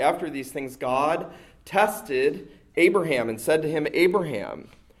After these things, God tested Abraham and said to him, Abraham.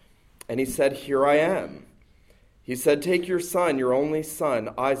 And he said, Here I am. He said, Take your son, your only son,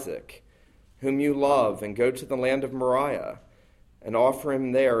 Isaac, whom you love, and go to the land of Moriah, and offer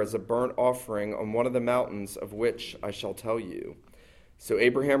him there as a burnt offering on one of the mountains of which I shall tell you. So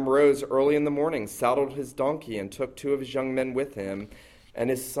Abraham rose early in the morning, saddled his donkey, and took 2 of his young men with him, and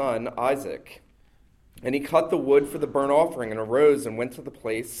his son Isaac. And he cut the wood for the burnt offering, and arose and went to the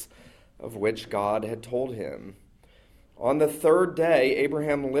place of which God had told him. On the 3rd day,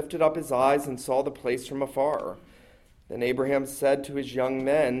 Abraham lifted up his eyes and saw the place from afar. Then Abraham said to his young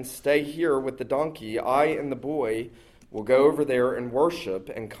men, Stay here with the donkey. I and the boy will go over there and worship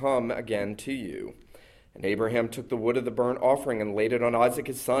and come again to you. And Abraham took the wood of the burnt offering and laid it on Isaac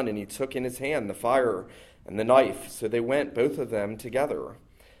his son, and he took in his hand the fire and the knife. So they went, both of them, together.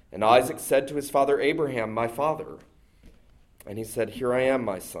 And Isaac said to his father Abraham, My father. And he said, Here I am,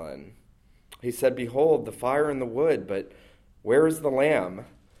 my son. He said, Behold, the fire and the wood, but where is the lamb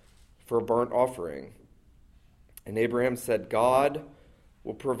for a burnt offering? And Abraham said, God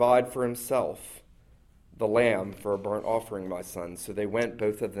will provide for himself the lamb for a burnt offering, my son. So they went,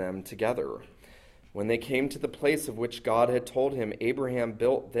 both of them, together. When they came to the place of which God had told him, Abraham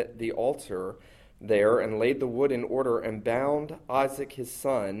built the altar there and laid the wood in order and bound Isaac his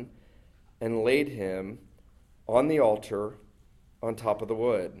son and laid him on the altar on top of the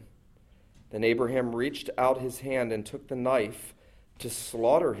wood. Then Abraham reached out his hand and took the knife to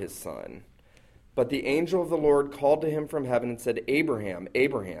slaughter his son. But the angel of the Lord called to him from heaven and said, Abraham,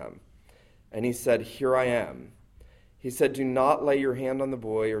 Abraham. And he said, Here I am. He said, Do not lay your hand on the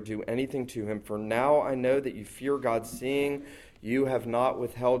boy or do anything to him, for now I know that you fear God, seeing you have not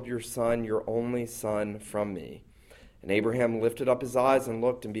withheld your son, your only son, from me. And Abraham lifted up his eyes and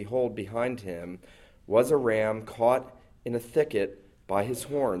looked, and behold, behind him was a ram caught in a thicket by his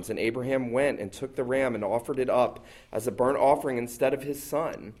horns. And Abraham went and took the ram and offered it up as a burnt offering instead of his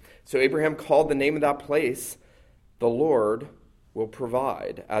son. So Abraham called the name of that place, The Lord will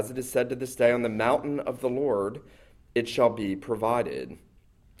provide. As it is said to this day, On the mountain of the Lord it shall be provided.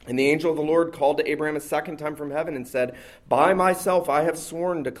 And the angel of the Lord called to Abraham a second time from heaven and said, By myself I have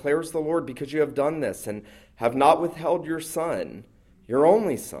sworn, declares the Lord, because you have done this and have not withheld your son, your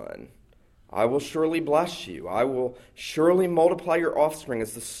only son. I will surely bless you. I will surely multiply your offspring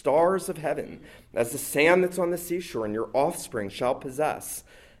as the stars of heaven, as the sand that's on the seashore, and your offspring shall possess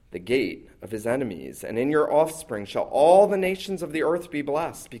the gate of his enemies. And in your offspring shall all the nations of the earth be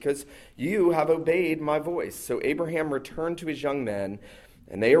blessed, because you have obeyed my voice. So Abraham returned to his young men,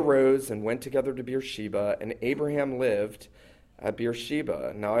 and they arose and went together to Beersheba, and Abraham lived at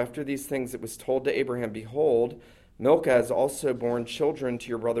Beersheba. Now after these things it was told to Abraham, Behold, Milcah has also borne children to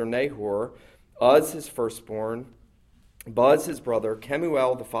your brother Nahor, Uz his firstborn, Buz his brother,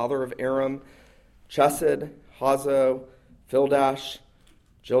 Kemuel the father of Aram, Chesed, Hazo, Pildash,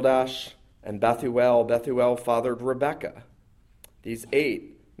 Jildash, and Bethuel. Bethuel fathered Rebekah. These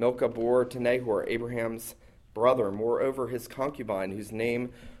 8 Milcah bore to Nahor, Abraham's brother. Moreover, his concubine, whose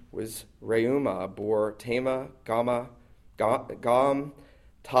name was Reumah, bore Tamah, Gam,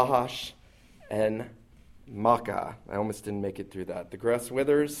 Tahash, and Makkah. I almost didn't make it through that. The grass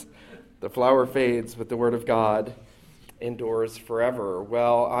withers, the flower fades, but the word of God endures forever.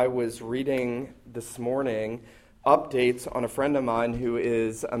 Well, I was reading this morning updates on a friend of mine who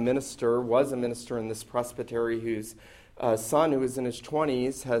was a minister in this presbytery, whose son, who is in his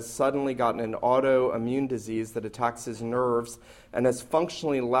 20s, has suddenly gotten an autoimmune disease that attacks his nerves and has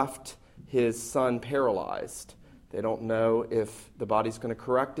functionally left his son paralyzed. They don't know if the body's going to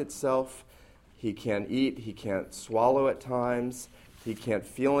correct itself. He can't eat. He can't swallow at times. He can't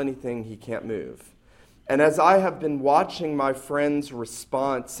feel anything. He can't move. And as I have been watching my friend's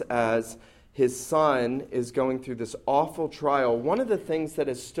response as his son is going through this awful trial, one of the things that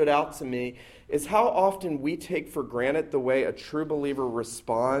has stood out to me is how often we take for granted the way a true believer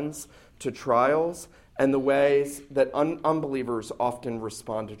responds to trials and the ways that unbelievers often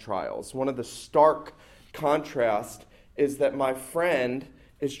respond to trials. One of the stark contrasts is that my friend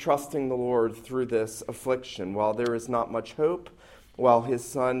is trusting the Lord through this affliction. While there is not much hope, while his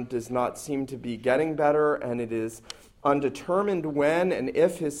son does not seem to be getting better, and it is undetermined when and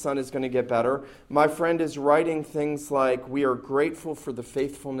if his son is going to get better, my friend is writing things like, we are grateful for the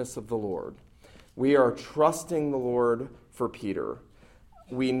faithfulness of the Lord. We are trusting the Lord for Peter.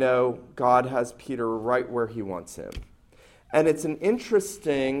 We know God has Peter right where he wants him. And it's an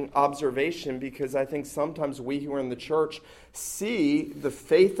interesting observation because I think sometimes we who are in the church see the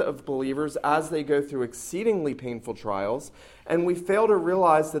faith of believers as they go through exceedingly painful trials, and we fail to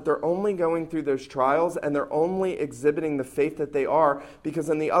realize that they're only going through those trials and they're only exhibiting the faith that they are because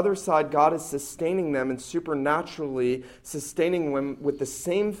on the other side, God is sustaining them and supernaturally sustaining them with the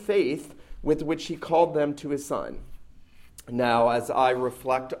same faith with which he called them to his Son. Now, as I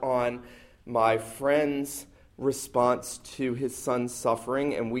reflect on my friend's response to his son's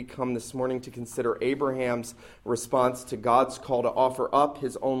suffering, and we come this morning to consider Abraham's response to God's call to offer up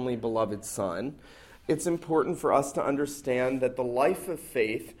his only beloved son, it's important for us to understand that the life of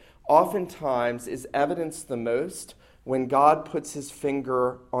faith oftentimes is evidenced the most when God puts his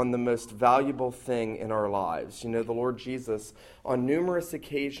finger on the most valuable thing in our lives. You know, the Lord Jesus, on numerous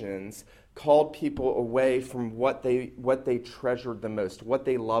occasions, called people away from what they treasured the most, what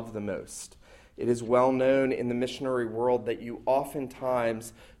they loved the most. It is well known in the missionary world that you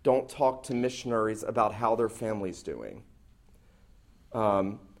oftentimes don't talk to missionaries about how their family's doing.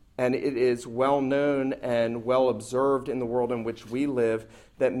 And it is well known and well observed in the world in which we live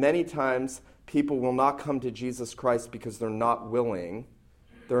that many times people will not come to Jesus Christ because they're not willing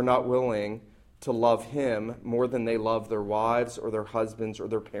to love him more than they love their wives or their husbands or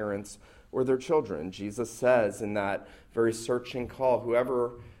their parents or their children. Jesus says in that very searching call,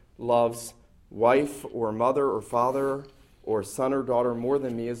 whoever loves wife or mother or father or son or daughter more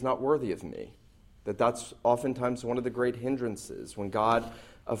than me is not worthy of me. That's oftentimes one of the great hindrances. When God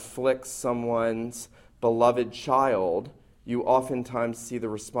afflicts someone's beloved child, you oftentimes see the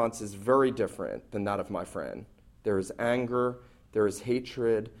response is very different than that of my friend. There is anger, there is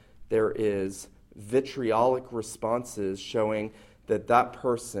hatred, there is vitriolic responses showing that that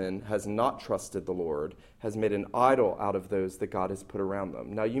person has not trusted the Lord, has made an idol out of those that God has put around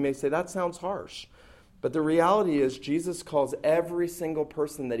them. Now, you may say, that sounds harsh. But the reality is Jesus calls every single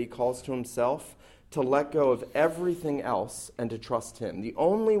person that he calls to himself to let go of everything else and to trust him. The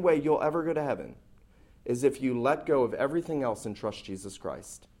only way you'll ever go to heaven is if you let go of everything else and trust Jesus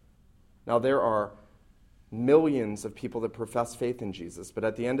Christ. Now, there are millions of people that profess faith in Jesus, but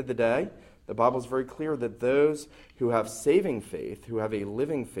at the end of the day, the Bible is very clear that those who have saving faith, who have a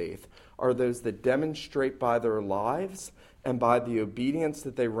living faith, are those that demonstrate by their lives and by the obedience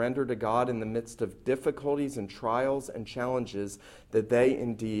that they render to God in the midst of difficulties and trials and challenges that they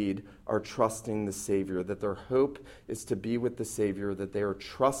indeed are trusting the Savior, that their hope is to be with the Savior, that they are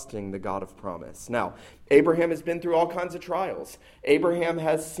trusting the God of promise. Now, Abraham has been through all kinds of trials. Abraham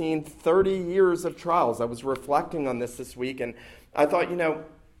has seen 30 years of trials. I was reflecting on this week, and I thought,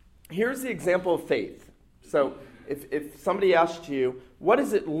 here's the example of faith. So if somebody asked you, what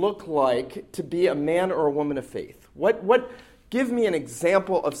does it look like to be a man or a woman of faith? Give me an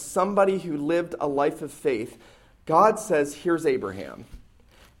example of somebody who lived a life of faith. God says, here's Abraham.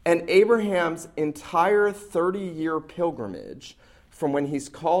 And Abraham's entire 30-year pilgrimage, from when he's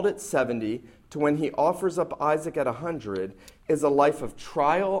called at 70 to when he offers up Isaac at 100, is a life of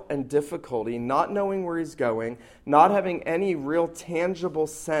trial and difficulty, not knowing where he's going, not having any real tangible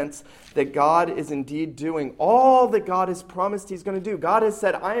sense that God is indeed doing all that God has promised he's going to do. God has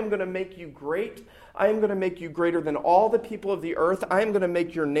said, I am going to make you great. I am going to make you greater than all the people of the earth. I am going to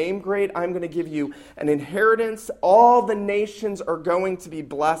make your name great. I'm going to give you an inheritance. All the nations are going to be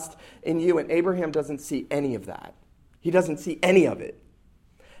blessed in you. And Abraham doesn't see any of that. He doesn't see any of it.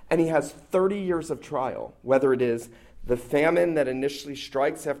 And he has 30 years of trial, whether it is the famine that initially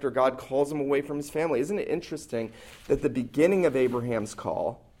strikes after God calls him away from his family. Isn't it interesting that the beginning of Abraham's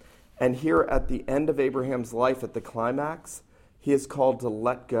call, and here at the end of Abraham's life at the climax, he is called to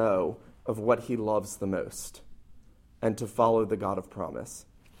let go of what he loves the most and to follow the God of promise.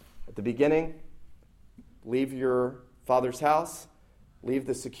 At the beginning, leave your father's house, leave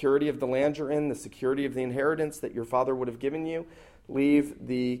the security of the land you're in, the security of the inheritance that your father would have given you, leave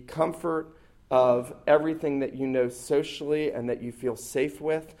the comfort of everything that you know socially and that you feel safe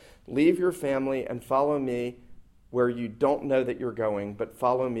with. Leave your family and follow me where you don't know that you're going, but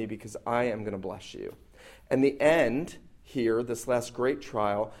follow me because I am going to bless you. And the end here, this last great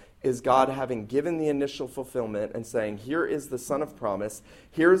trial, is God having given the initial fulfillment and saying, here is the Son of promise.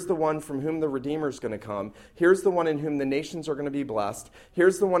 Here's the one from whom the Redeemer is going to come. Here's the one in whom the nations are going to be blessed.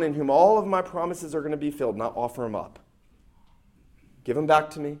 Here's the one in whom all of my promises are going to be filled. Now offer him up. Give him back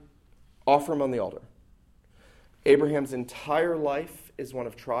to me. Offer him on the altar. Abraham's entire life is one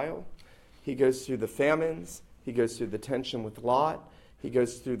of trial. He goes through the famines. He goes through the tension with Lot. He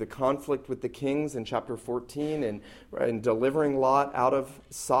goes through the conflict with the kings in chapter 14 and delivering Lot out of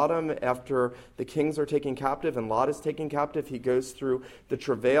Sodom after the kings are taken captive and Lot is taken captive. He goes through the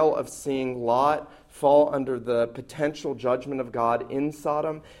travail of seeing Lot fall under the potential judgment of God in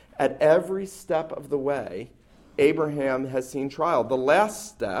Sodom. At every step of the way, Abraham has seen trial. The last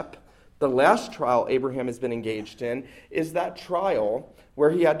step, the last trial Abraham has been engaged in, is that trial where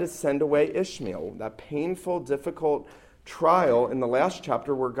he had to send away Ishmael, that painful, difficult trial in the last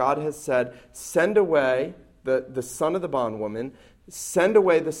chapter where God has said, send away the son of the bondwoman, send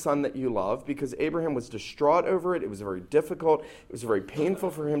away the son that you love, because Abraham was distraught over it. It was very difficult. It was very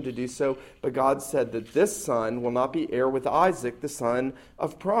painful for him to do so. But God said that this son will not be heir with Isaac, the son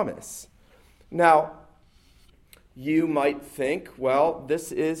of promise. Now, you might think, well,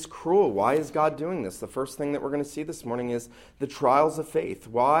 this is cruel. Why is God doing this? The first thing that we're going to see this morning is the trials of faith.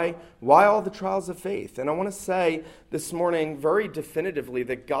 Why all the trials of faith? And I want to say this morning very definitively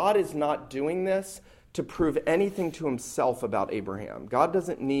that God is not doing this to prove anything to himself about Abraham. God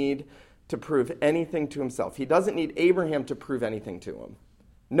doesn't need to prove anything to himself. He doesn't need Abraham to prove anything to him.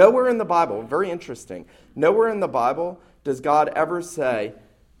 Nowhere in the Bible, very interesting, nowhere in the Bible does God ever say,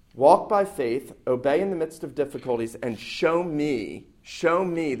 walk by faith, obey in the midst of difficulties, and show me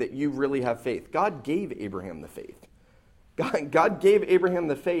that you really have faith. God gave Abraham the faith. God gave Abraham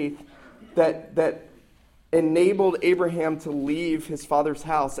the faith that enabled Abraham to leave his father's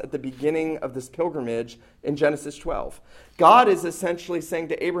house at the beginning of this pilgrimage in Genesis 12. God is essentially saying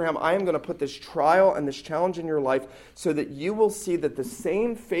to Abraham, I am going to put this trial and this challenge in your life so that you will see that the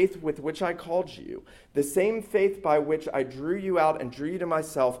same faith with which I called you, the same faith by which I drew you out and drew you to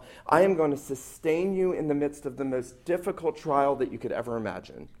myself, I am going to sustain you in the midst of the most difficult trial that you could ever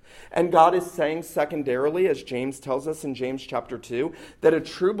imagine. And God is saying secondarily, as James tells us in James chapter 2, that a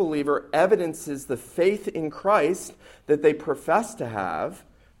true believer evidences the faith in Christ that they profess to have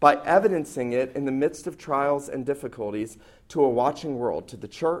by evidencing it in the midst of trials and difficulties to a watching world, to the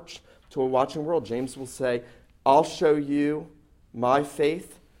church, to a watching world. James will say, I'll show you my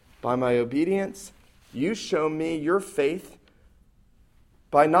faith by my obedience. You show me your faith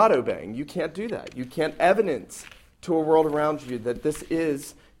by not obeying. You can't do that. You can't evidence to a world around you that this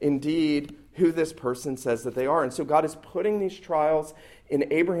is indeed who this person says that they are. And so God is putting these trials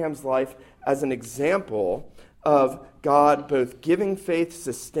in Abraham's life as an example of God both giving faith,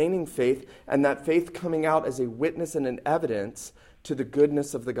 sustaining faith, and that faith coming out as a witness and an evidence to the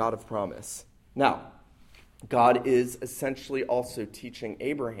goodness of the God of promise. Now, God is essentially also teaching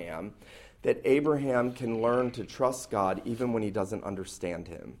Abraham that Abraham can learn to trust God even when he doesn't understand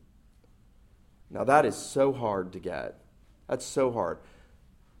him. Now, that is so hard to get. That's so hard.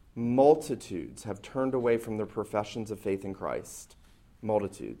 Multitudes have turned away from their professions of faith in Christ.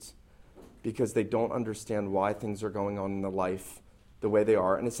 Multitudes. Because they don't understand why things are going on in their life the way they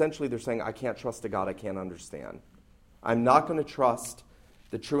are. And essentially they're saying, I can't trust a God I can't understand. I'm not going to trust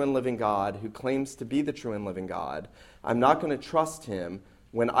the true and living God who claims to be the true and living God. I'm not going to trust him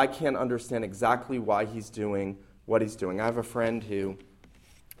when I can't understand exactly why he's doing what he's doing. I have a friend who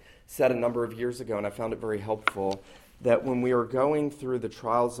said a number of years ago, and I found it very helpful, that when we are going through the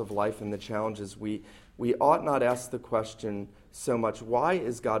trials of life and the challenges, we ought not ask the question so much, why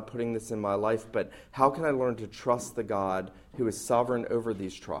is God putting this in my life, but how can I learn to trust the God who is sovereign over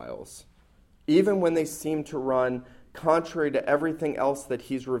these trials? Even when they seem to run contrary to everything else that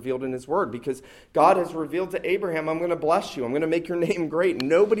he's revealed in his word, because God has revealed to Abraham, I'm going to bless you. I'm going to make your name great.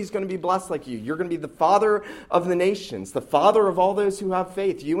 Nobody's going to be blessed like you. You're going to be the father of the nations, the father of all those who have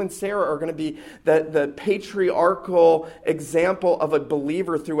faith. You and Sarah are going to be the patriarchal example of a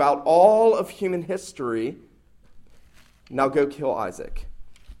believer throughout all of human history. Now go kill Isaac.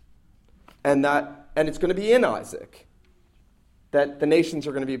 And it's going to be in Isaac that the nations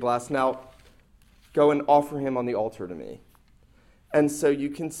are going to be blessed. Now, go and offer him on the altar to me. And so you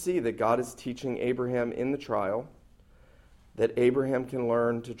can see that God is teaching Abraham in the trial that Abraham can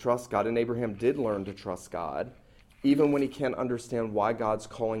learn to trust God. And Abraham did learn to trust God, even when he can't understand why God's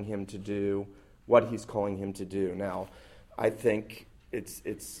calling him to do what he's calling him to do. Now, I think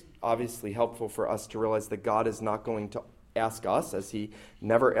it's obviously helpful for us to realize that God is not going to ask us, as he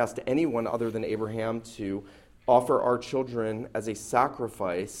never asked anyone other than Abraham, to offer our children as a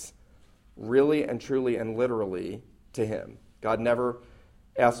sacrifice really and truly and literally to him. God never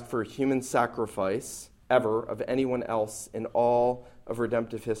asked for human sacrifice ever of anyone else in all of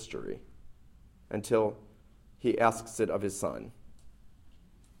redemptive history until he asks it of his son,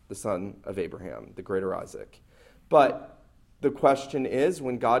 the son of Abraham, the greater Isaac. But the question is,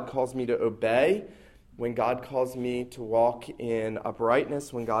 when God calls me to obey, when God calls me to walk in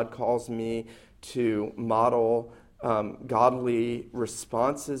uprightness, when God calls me to model godly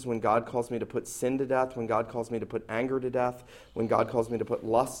responses when God calls me to put sin to death, when God calls me to put anger to death, when God calls me to put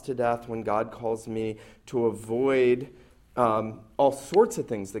lust to death, when God calls me to avoid all sorts of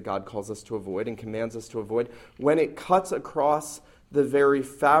things that God calls us to avoid and commands us to avoid, when it cuts across the very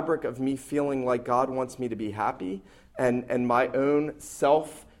fabric of me feeling like God wants me to be happy and my own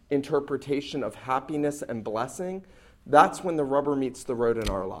self-interpretation of happiness and blessing, that's when the rubber meets the road in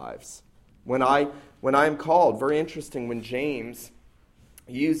our lives. When I am called, very interesting, when James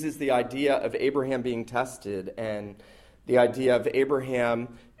uses the idea of Abraham being tested and the idea of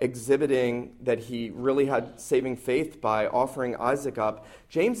Abraham exhibiting that he really had saving faith by offering Isaac up,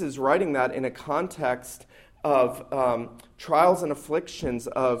 James is writing that in a context of trials and afflictions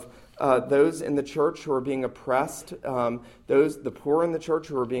of those in the church who are being oppressed, the poor in the church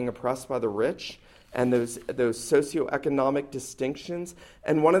who are being oppressed by the rich, and those socioeconomic distinctions.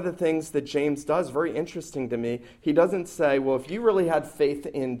 And one of the things that James does, very interesting to me, he doesn't say, well, if you really had faith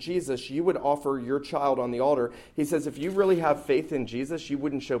in Jesus, you would offer your child on the altar. He says, if you really have faith in Jesus, you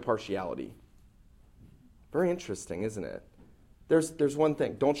wouldn't show partiality. Very interesting, isn't it? There's one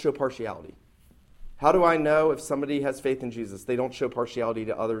thing, don't show partiality. How do I know if somebody has faith in Jesus? They don't show partiality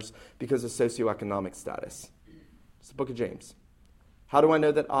to others because of socioeconomic status. It's the book of James. How do I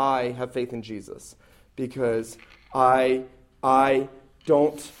know that I have faith in Jesus? Because I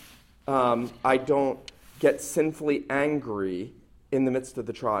don't get sinfully angry in the midst of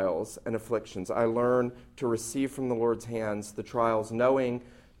the trials and afflictions. I learn to receive from the Lord's hands the trials, knowing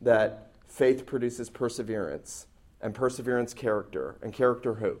that faith produces perseverance, and perseverance character, and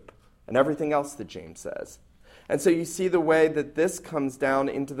character hope, and everything else that James says. And so you see the way that this comes down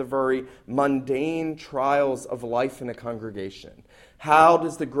into the very mundane trials of life in a congregation. How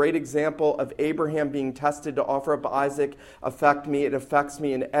does the great example of Abraham being tested to offer up Isaac affect me? It affects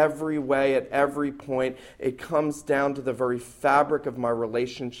me in every way, at every point. It comes down to the very fabric of my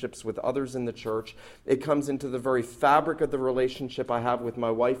relationships with others in the church. It comes into the very fabric of the relationship I have with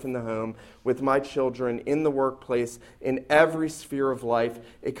my wife in the home, with my children, in the workplace, in every sphere of life.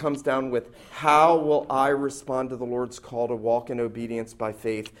 It comes down with how will I respond to the Lord's call to walk in obedience by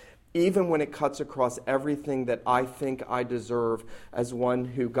faith, even when it cuts across everything that I think I deserve as one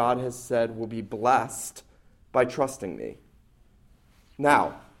who God has said will be blessed by trusting me.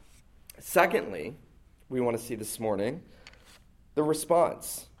 Now, secondly, we want to see this morning the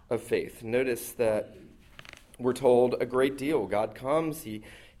response of faith. Notice that we're told a great deal. God comes,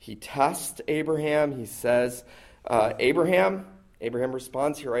 he tests Abraham. He says, Abraham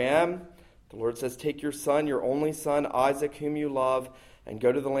responds, here I am. The Lord says, take your son, your only son, Isaac, whom you love, and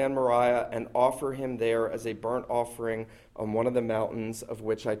go to the land Moriah and offer him there as a burnt offering on one of the mountains of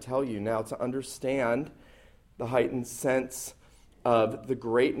which I tell you. Now, to understand the heightened sense of the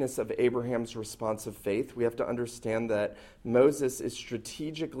greatness of Abraham's response of faith, we have to understand that Moses is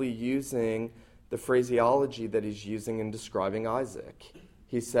strategically using the phraseology that he's using in describing Isaac.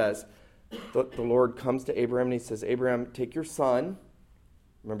 He says, the Lord comes to Abraham and he says, Abraham, take your son.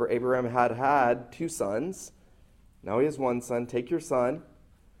 Remember, Abraham had two sons. Now he has one son. Take your son,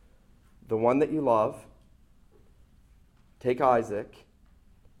 the one that you love, take Isaac,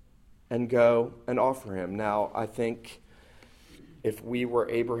 and go and offer him. Now, I think if we were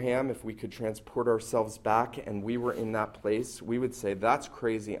Abraham, if we could transport ourselves back and we were in that place, we would say, that's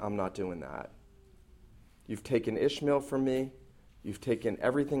crazy, I'm not doing that. You've taken Ishmael from me. You've taken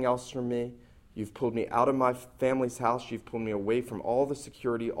everything else from me. You've pulled me out of my family's house. You've pulled me away from all the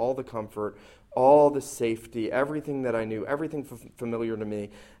security, all the comfort, all the safety, everything that I knew, everything familiar to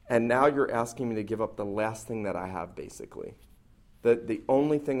me. And now you're asking me to give up the last thing that I have, basically. The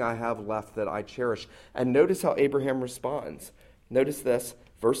only thing I have left that I cherish. And notice how Abraham responds. Notice this,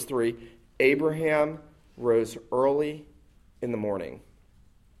 verse 3. Abraham rose early in the morning.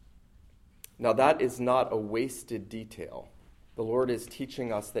 Now that is not a wasted detail. The Lord is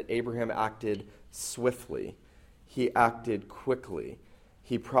teaching us that Abraham acted swiftly. He acted quickly.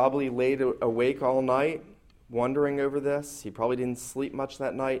 He probably laid awake all night wondering over this. He probably didn't sleep much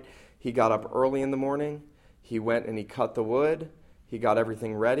that night. He got up early in the morning. He went and he cut the wood. He got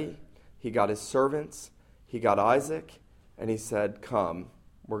everything ready. He got his servants. He got Isaac. And he said, come,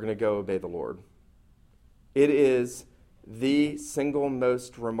 we're going to go obey the Lord. It is the single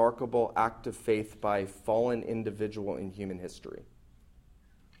most remarkable act of faith by a fallen individual in human history.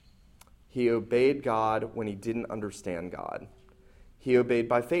 He obeyed God when he didn't understand God. He obeyed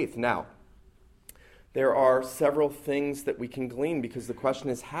by faith. Now, there are several things that we can glean because the question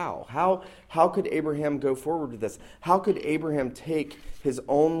is how? How could Abraham go forward with this? How could Abraham take his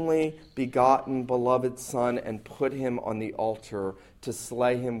only begotten beloved son and put him on the altar to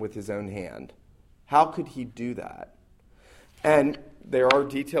slay him with his own hand? How could he do that? And there are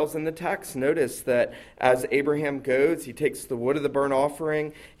details in the text. Notice that as Abraham goes, he takes the wood of the burnt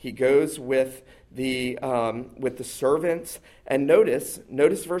offering. He goes with the servants. And notice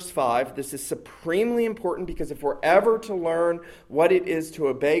verse 5. This is supremely important because if we're ever to learn what it is to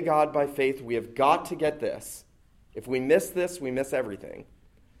obey God by faith, we have got to get this. If we miss this, we miss everything.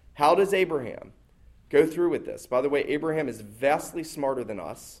 How does Abraham go through with this? By the way, Abraham is vastly smarter than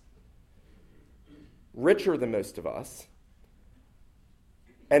us, richer than most of us,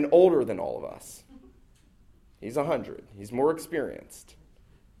 and older than all of us. He's 100. He's more experienced.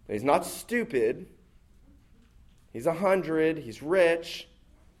 He's not stupid. He's 100. He's rich.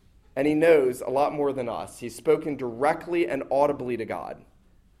 And he knows a lot more than us. He's spoken directly and audibly to God.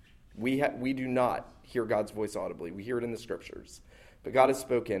 We do not hear God's voice audibly. We hear it in the scriptures. But God has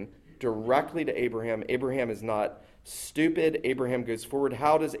spoken directly to Abraham. Abraham is not stupid. Abraham goes forward.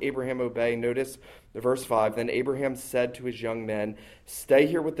 How does Abraham obey? Notice the verse 5. Then Abraham said to his young men, "Stay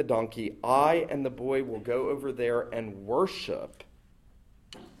here with the donkey. I and the boy will go over there and worship,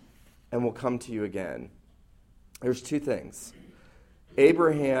 and will come to you again." There's two things.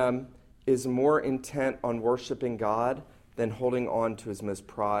 Abraham is more intent on worshiping God than holding on to his most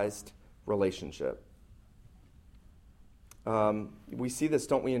prized relationship. We see this,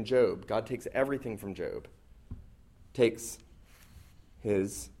 don't we, in Job? God takes everything from Job. Takes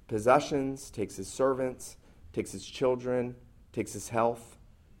his possessions, takes his servants, takes his children, takes his health,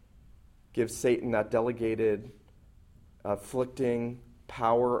 gives Satan that delegated, afflicting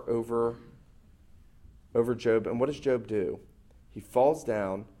power over Job. And what does Job do? He falls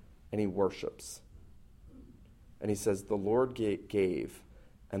down and he worships. And he says, "The Lord gave,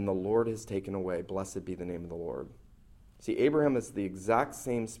 and the Lord has taken away. Blessed be the name of the Lord." See, Abraham is the exact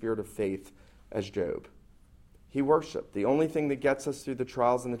same spirit of faith as Job. He worshiped. The only thing that gets us through the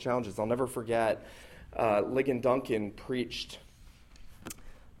trials and the challenges. I'll never forget, Ligon Duncan preached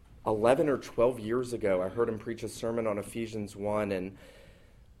 11 or 12 years ago. I heard him preach a sermon on Ephesians 1, and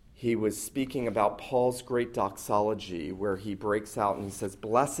he was speaking about Paul's great doxology, where he breaks out and he says,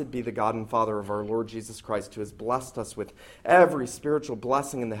 "Blessed be the God and Father of our Lord Jesus Christ, who has blessed us with every spiritual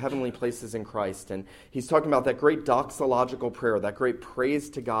blessing in the heavenly places in Christ." And he's talking about that great doxological prayer, that great praise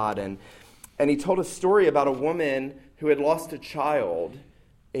to God. And he told a story about a woman who had lost a child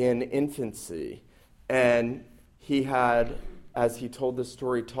in infancy. And he had, as he told the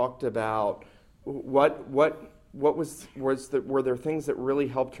story, talked about were there things that really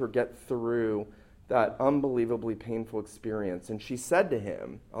helped her get through that unbelievably painful experience. And she said to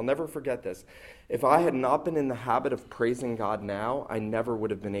him, I'll never forget this, "If I had not been in the habit of praising God now, I never would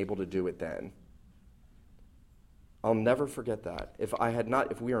have been able to do it then." I'll never forget that.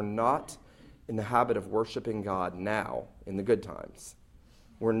 If we are not in the habit of worshiping God now, in the good times,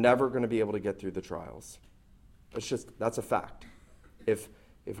 we're never going to be able to get through the trials. That's a fact. If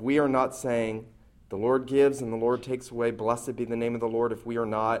we are not saying, "The Lord gives and the Lord takes away, blessed be the name of the Lord," if we are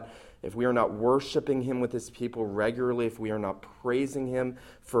not worshiping him with his people regularly, if we are not praising him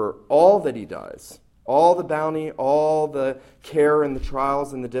for all that he does, all the bounty, all the care and the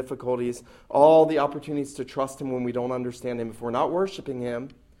trials and the difficulties, all the opportunities to trust him when we don't understand him, if we're not worshiping him,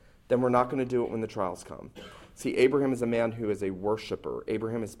 then we're not going to do it when the trials come. See, Abraham is a man who is a worshiper.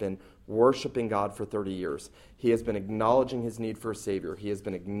 Abraham has been worshiping God for 30 years. He has been acknowledging his need for a Savior. He has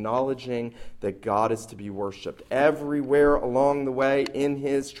been acknowledging that God is to be worshipped. Everywhere along the way in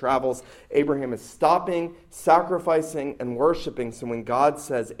his travels, Abraham is stopping, sacrificing, and worshiping. So when God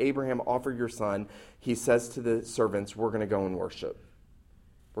says, "Abraham, offer your son," he says to the servants, "We're going to go and worship.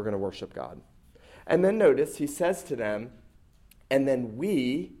 We're going to worship God." And then notice, he says to them, "And then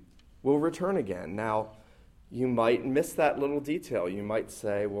we will return again." Now, you might miss that little detail. You might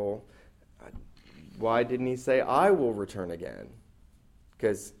say, well, why didn't he say, "I will return again"?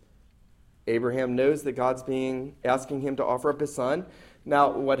 Because Abraham knows that God's asking him to offer up his son.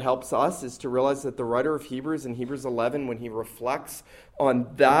 Now, what helps us is to realize that the writer of Hebrews in Hebrews 11, when he reflects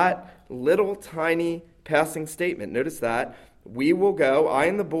on that little tiny passing statement, notice that, "We will go, I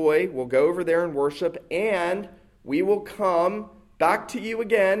and the boy will go over there and worship, and we will come back to you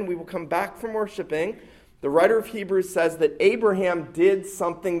again." We will come back from worshiping. The writer of Hebrews says that Abraham did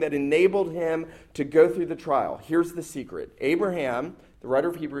something that enabled him to go through the trial. Here's the secret. Abraham, the writer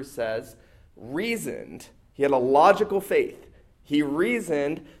of Hebrews says, reasoned. He had a logical faith. He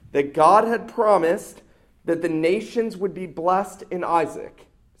reasoned that God had promised that the nations would be blessed in Isaac.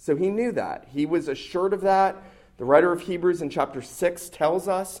 So he knew that. He was assured of that. The writer of Hebrews in chapter 6 tells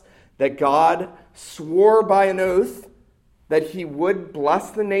us that God swore by an oath that he would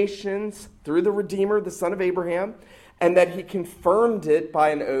bless the nations through the Redeemer, the son of Abraham. and that he confirmed it by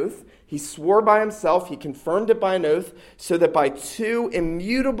an oath. He swore by himself, he confirmed it by an oath, so that by two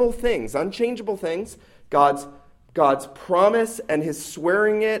immutable things, unchangeable things, God's promise and his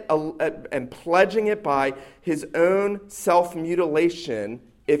swearing it and pledging it by his own self-mutilation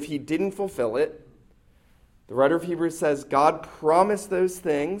if he didn't fulfill it. The writer of Hebrews says God promised those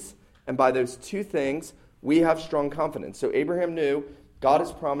things, and by those two things, we have strong confidence. So Abraham knew God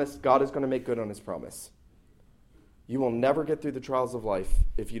has promised, God is going to make good on his promise. You will never get through the trials of life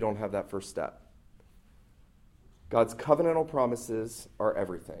if you don't have that first step. God's covenantal promises are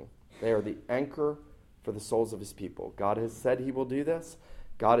everything. They are the anchor for the souls of his people. God has said he will do this.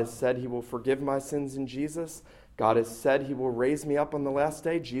 God has said he will forgive my sins in Jesus. God has said he will raise me up on the last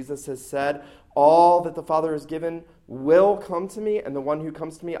day. Jesus has said, all that the Father has given will come to me, and the one who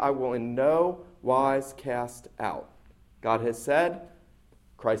comes to me I will in no wise cast out. God has said,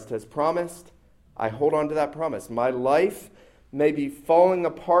 Christ has promised, I hold on to that promise. My life may be falling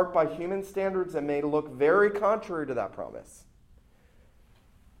apart by human standards and may look very contrary to that promise.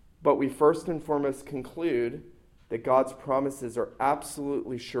 But we first and foremost conclude that God's promises are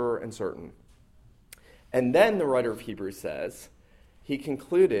absolutely sure and certain. And then the writer of Hebrews says, he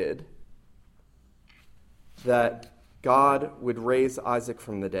concluded that God would raise Isaac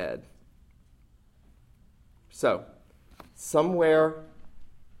from the dead. So, somewhere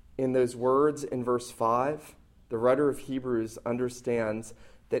in those words in verse 5, the writer of Hebrews understands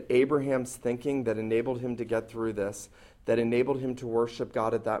that Abraham's thinking that enabled him to get through this, that enabled him to worship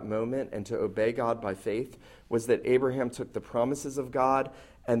God at that moment and to obey God by faith, was that Abraham took the promises of God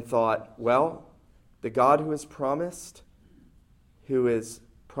and thought, well, the God who has promised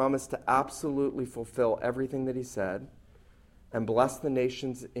to absolutely fulfill everything that he said and bless the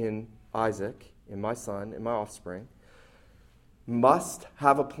nations in Isaac, in my son, in my offspring, must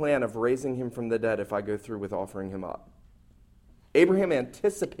have a plan of raising him from the dead if I go through with offering him up. Abraham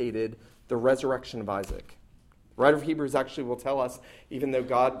anticipated the resurrection of Isaac. The writer of Hebrews actually will tell us, even though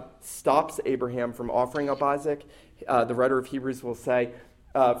God stops Abraham from offering up Isaac, the writer of Hebrews will say,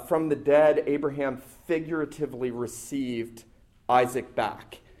 from the dead, Abraham figuratively received Isaac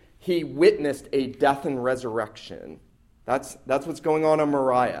back. He witnessed a death and resurrection. That's what's going on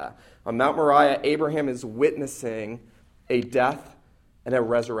Moriah. On Mount Moriah, Abraham is witnessing a death and a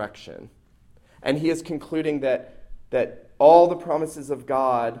resurrection. And he is concluding that all the promises of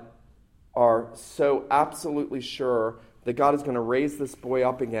God are so absolutely sure that God is going to raise this boy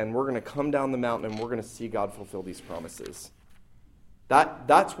up again. We're going to come down the mountain and we're going to see God fulfill these promises.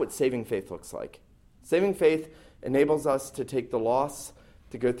 That's what saving faith looks like. Saving faith enables us to take the loss,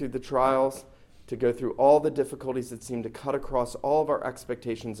 to go through the trials, to go through all the difficulties that seem to cut across all of our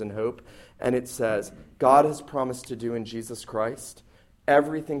expectations and hope. And it says, God has promised to do in Jesus Christ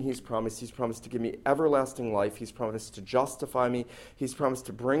everything he's promised. He's promised to give me everlasting life. He's promised to justify me. He's promised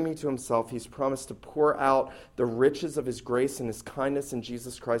to bring me to himself. He's promised to pour out the riches of his grace and his kindness in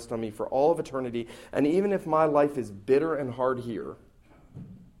Jesus Christ on me for all of eternity. And even if my life is bitter and hard here,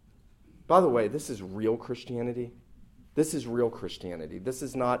 by the way, this is real Christianity. This is real Christianity. This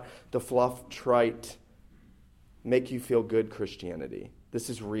is not the fluff, trite, make you feel good Christianity. This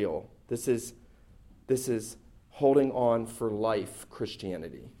is real. This is holding on for life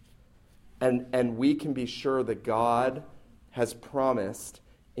Christianity. And we can be sure that God has promised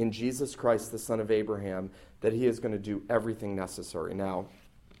in Jesus Christ, the son of Abraham, that he is going to do everything necessary. Now,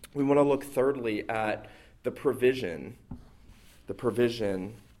 we want to look thirdly at the provision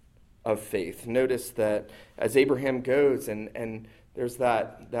of faith. Notice that as Abraham goes, and there's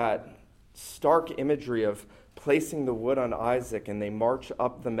that stark imagery of placing the wood on Isaac, and they march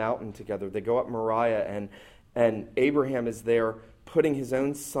up the mountain together. They go up Moriah, and Abraham is there putting his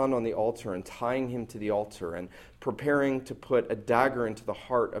own son on the altar and tying him to the altar and preparing to put a dagger into the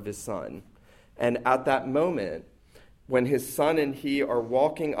heart of his son. And at that moment, when his son and he are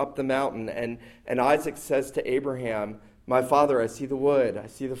walking up the mountain, and Isaac says to Abraham, my father, I see the wood, I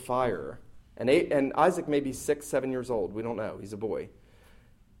see the fire. And Isaac may be 6, 7 years old. We don't know. He's a boy.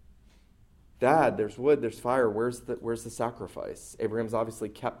 Dad, there's wood, there's fire. Where's the sacrifice? Abraham's obviously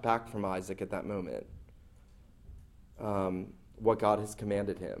kept back from Isaac at that moment what God has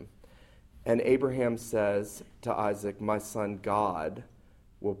commanded him. And Abraham says to Isaac, my son, God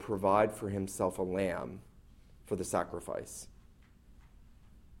will provide for himself a lamb for the sacrifice.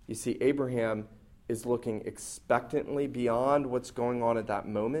 You see, Abraham is looking expectantly beyond what's going on at that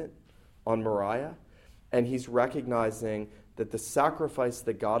moment on Moriah, and he's recognizing that the sacrifice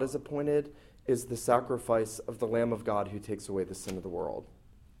that God has appointed is the sacrifice of the Lamb of God who takes away the sin of the world.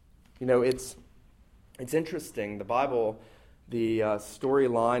 You know, it's interesting. The Bible, the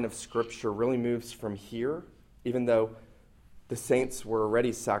storyline of Scripture really moves from here even though the saints were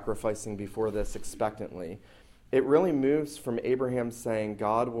already sacrificing before this expectantly. It really moves from Abraham saying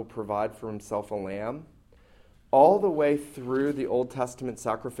God will provide for himself a lamb all the way through the Old Testament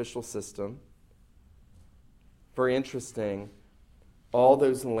sacrificial system. Very interesting. All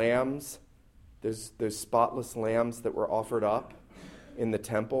those lambs, those spotless lambs that were offered up in the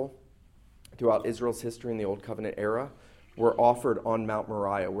temple throughout Israel's history in the Old Covenant era, were offered on Mount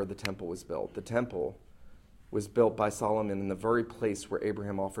Moriah where the temple was built. The temple was built by Solomon in the very place where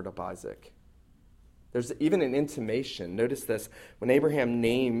Abraham offered up Isaac. There's even an intimation. Notice this. When Abraham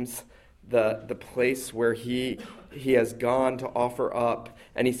names the place where he has gone to offer up,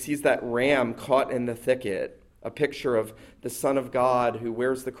 and he sees that ram caught in the thicket, a picture of the Son of God who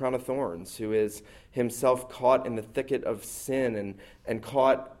wears the crown of thorns, who is himself caught in the thicket of sin and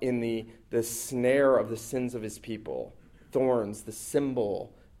caught in the snare of the sins of his people. Thorns, the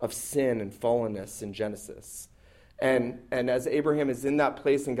symbol of sin and fallenness in Genesis. And as Abraham is in that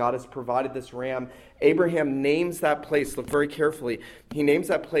place and God has provided this ram, Abraham names that place. Look very carefully. He names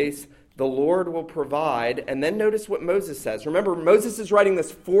that place, the Lord will provide. And then notice what Moses says. Remember, Moses is writing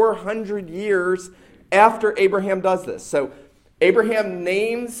this 400 years after Abraham does this. So Abraham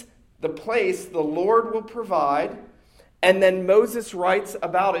names the place, the Lord will provide. And then Moses writes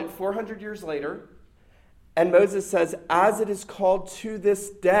about it 400 years later. And Moses says, as it is called to this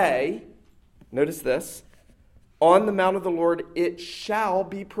day, notice this, on the mount of the Lord it shall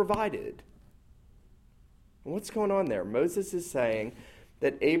be provided. And what's going on there? Moses is saying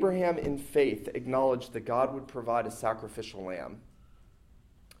that Abraham in faith acknowledged that God would provide a sacrificial lamb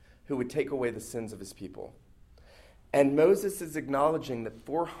who would take away the sins of his people. And Moses is acknowledging that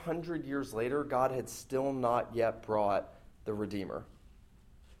 400 years later, God had still not yet brought the Redeemer,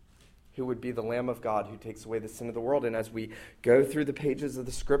 who would be the Lamb of God who takes away the sin of the world. And as we go through the pages of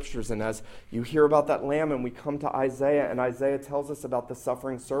the Scriptures, and as you hear about that Lamb, and we come to Isaiah, and Isaiah tells us about the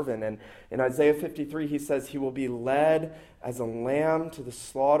suffering servant. And in Isaiah 53, he says, he will be led as a lamb to the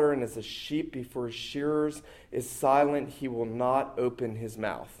slaughter, and as a sheep before his shearers is silent, he will not open his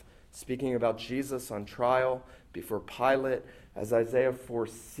mouth. Speaking about Jesus on trial before Pilate, as Isaiah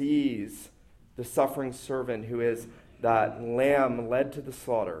foresees the suffering servant who is that lamb led to the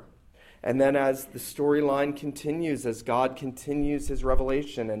slaughter. And then as the storyline continues, as God continues his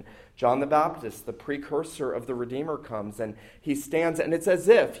revelation, and John the Baptist, the precursor of the Redeemer, comes, and he stands, and it's as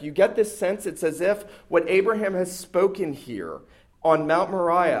if, you get this sense, it's as if what Abraham has spoken here on Mount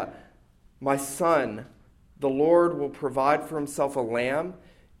Moriah, my son, the Lord will provide for himself a lamb,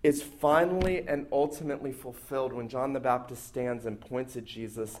 is finally and ultimately fulfilled when John the Baptist stands and points at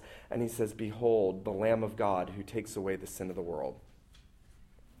Jesus, and he says, behold, the Lamb of God who takes away the sin of the world.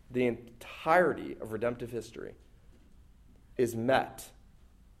 The entirety of redemptive history is met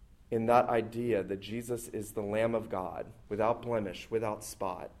in that idea that Jesus is the Lamb of God, without blemish, without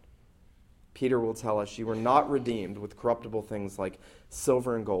spot. Peter will tell us, you were not redeemed with corruptible things like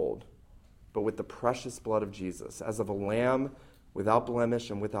silver and gold, but with the precious blood of Jesus, as of a lamb without blemish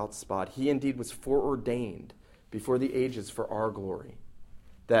and without spot. He indeed was foreordained before the ages for our glory,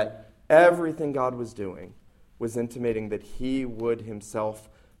 that everything God was doing was intimating that he would himself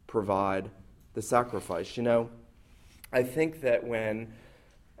provide the sacrifice. You know, I think that when,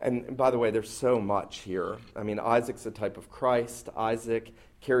 and by the way, there's so much here. I mean, Isaac's a type of Christ. Isaac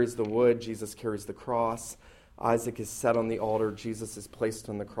carries the wood. Jesus carries the cross. Isaac is set on the altar. Jesus is placed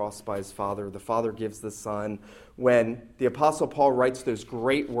on the cross by his Father. The Father gives the Son. When the Apostle Paul writes those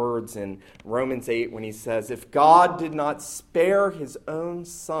great words in Romans 8, when he says, if God did not spare his own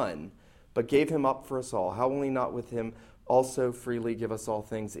Son, but gave him up for us all, how will he not with him also freely give us all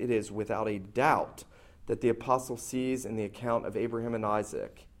things? It is without a doubt that the apostle sees in the account of Abraham and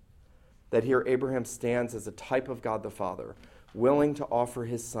Isaac that here Abraham stands as a type of God the Father, willing to offer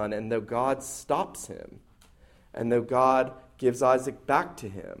his son, and though God stops him, and though God gives Isaac back to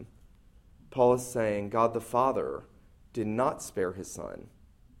him, Paul is saying God the Father did not spare his son.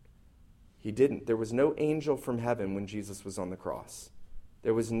 He didn't. There was no angel from heaven when Jesus was on the cross.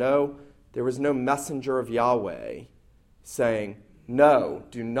 There was no messenger of Yahweh saying, no,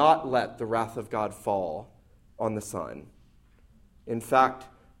 do not let the wrath of God fall on the Son. In fact,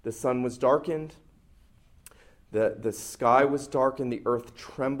 the sun was darkened, the sky was darkened, the earth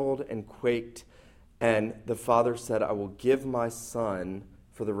trembled and quaked, and the Father said, I will give my Son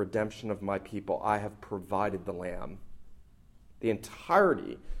for the redemption of my people. I have provided the Lamb. The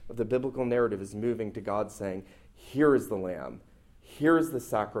entirety of the biblical narrative is moving to God saying, here is the Lamb. Here is the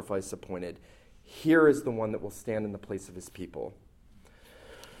sacrifice appointed. Here is the one that will stand in the place of his people.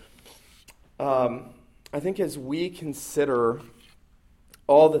 I think as we consider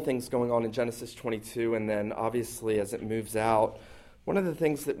all the things going on in Genesis 22, and then obviously as it moves out, one of the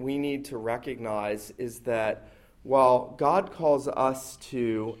things that we need to recognize is that while God calls us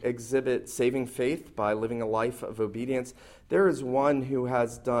to exhibit saving faith by living a life of obedience, there is one who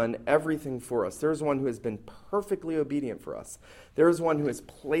has done everything for us. There is one who has been perfectly obedient for us. There is one who has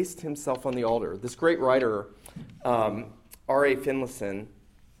placed himself on the altar. This great writer, R.A. Finlayson,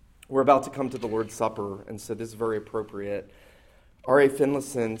 we're about to come to the Lord's Supper, and so this is very appropriate. R.A.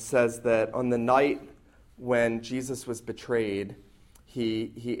 Finlayson says that on the night when Jesus was betrayed,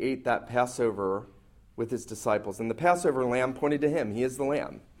 he ate that Passover with his disciples. And the Passover lamb pointed to him. He is the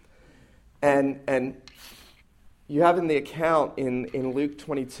lamb. And you have in the account in Luke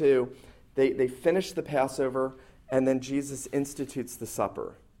 22, they finish the Passover, and then Jesus institutes the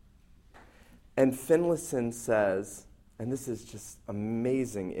supper. And Finlayson says, and this is just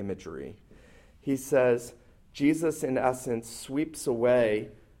amazing imagery, he says, Jesus, in essence, sweeps away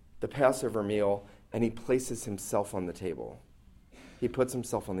the Passover meal, and he places himself on the table. He puts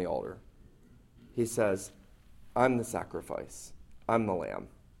himself on the altar. He says, I'm the sacrifice. I'm the lamb.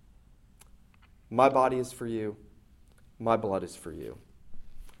 My body is for you. My blood is for you.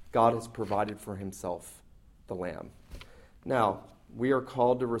 God has provided for himself the lamb. Now, we are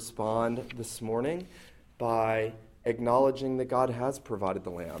called to respond this morning by acknowledging that God has provided the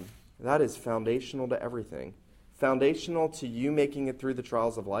lamb. That is foundational to everything. Foundational to you making it through the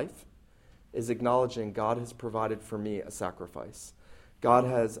trials of life is acknowledging God has provided for me a sacrifice. God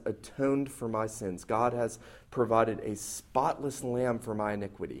has atoned for my sins. God has provided a spotless lamb for my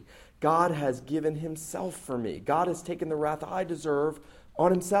iniquity. God has given himself for me. God has taken the wrath I deserve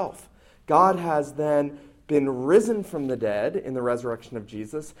on himself. God has then been risen from the dead in the resurrection of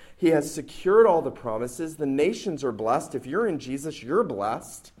Jesus. He has secured all the promises. The nations are blessed. If you're in Jesus, you're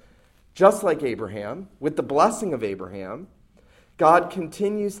blessed, just like Abraham, with the blessing of Abraham. God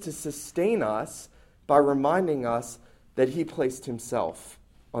continues to sustain us by reminding us that he placed himself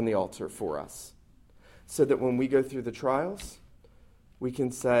on the altar for us, so that when we go through the trials, we can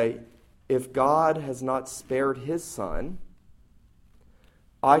say, if God has not spared his son,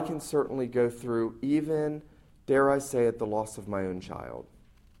 I can certainly go through even, dare I say it, the loss of my own child.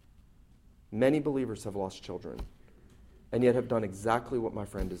 Many believers have lost children, and yet have done exactly what my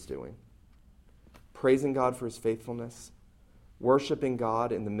friend is doing. Praising God for his faithfulness, worshiping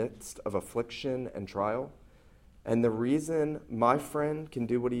God in the midst of affliction and trial. And the reason my friend can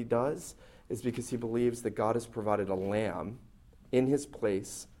do what he does is because he believes that God has provided a lamb in his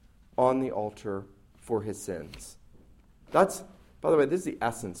place on the altar for his sins. That's, by the way, this is the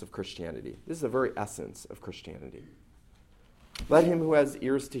essence of Christianity. This is the very essence of Christianity. Let him who has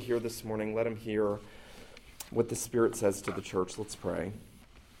ears to hear this morning, let him hear what the Spirit says to the church. Let's pray.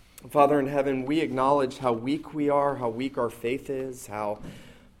 Father in heaven, we acknowledge how weak we are, how weak our faith is, how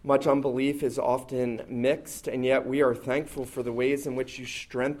much unbelief is often mixed, and yet we are thankful for the ways in which you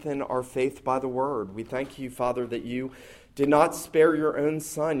strengthen our faith by the word. We thank you, Father, that you did not spare your own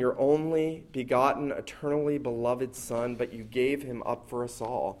Son, your only begotten, eternally beloved Son, but you gave him up for us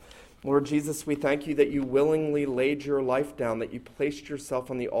all. Lord Jesus, we thank you that you willingly laid your life down, that you placed yourself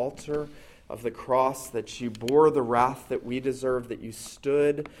on the altar of the cross, that you bore the wrath that we deserve, that you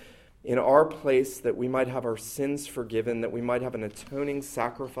stood in our place, that we might have our sins forgiven, that we might have an atoning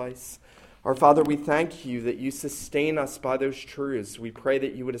sacrifice. Our Father, we thank you that you sustain us by those truths. We pray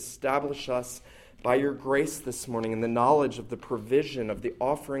that you would establish us by your grace this morning in the knowledge of the provision of the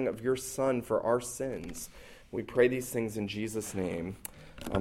offering of your Son for our sins. We pray these things in Jesus' name.